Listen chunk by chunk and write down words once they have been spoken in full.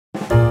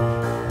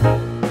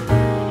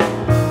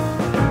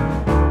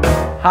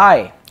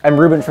Hi, I'm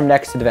Reuben from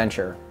Next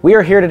Adventure. We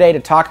are here today to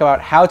talk about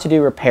how to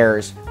do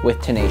repairs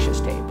with Tenacious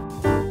Tape.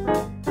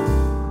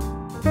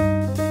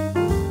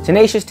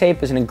 Tenacious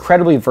Tape is an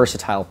incredibly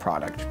versatile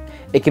product.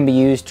 It can be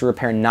used to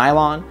repair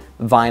nylon,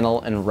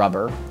 vinyl, and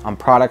rubber on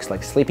products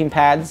like sleeping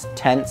pads,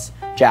 tents,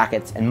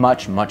 jackets, and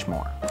much, much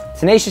more.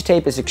 Tenacious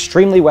Tape is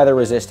extremely weather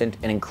resistant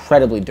and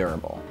incredibly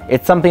durable.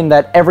 It's something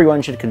that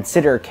everyone should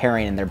consider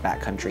carrying in their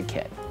backcountry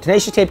kit.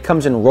 Tenacious Tape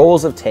comes in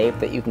rolls of tape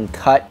that you can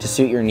cut to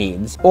suit your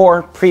needs,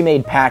 or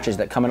pre-made patches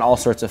that come in all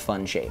sorts of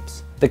fun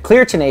shapes. The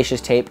clear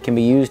Tenacious Tape can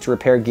be used to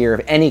repair gear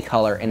of any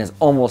color and is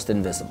almost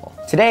invisible.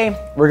 Today,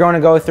 we're going to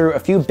go through a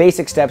few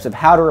basic steps of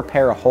how to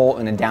repair a hole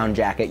in a down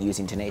jacket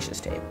using Tenacious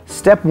Tape.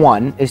 Step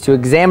 1 is to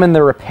examine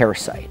the repair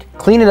site.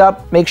 Clean it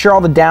up, make sure all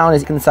the down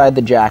is inside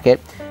the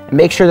jacket, and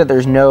make sure that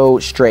there's no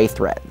stray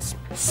threads.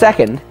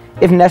 Second,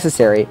 if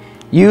necessary,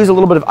 use a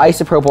little bit of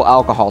isopropyl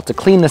alcohol to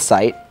clean the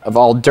site of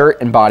all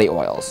dirt and body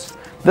oils.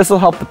 This will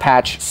help the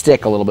patch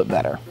stick a little bit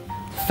better.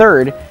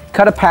 Third,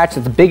 cut a patch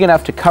that's big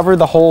enough to cover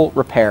the whole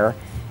repair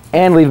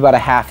and leave about a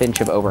 ½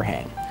 inch of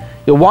overhang.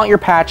 You'll want your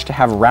patch to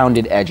have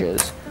rounded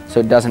edges so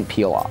it doesn't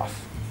peel off.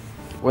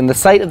 When the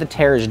site of the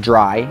tear is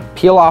dry,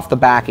 peel off the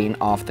backing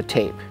off the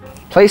tape.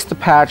 Place the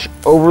patch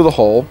over the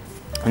hole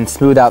and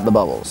smooth out the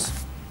bubbles.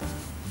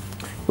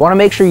 You want to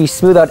make sure you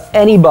smooth out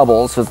any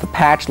bubbles so that the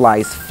patch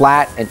lies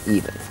flat and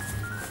even.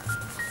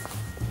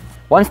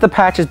 Once the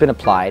patch has been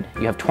applied,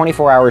 you have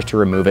 24 hours to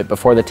remove it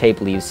before the tape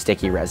leaves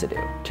sticky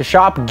residue. To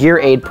shop Gear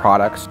Aid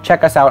products,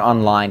 check us out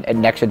online at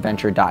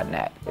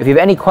nextadventure.net. If you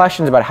have any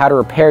questions about how to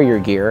repair your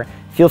gear,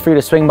 feel free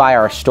to swing by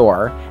our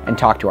store and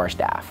talk to our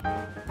staff.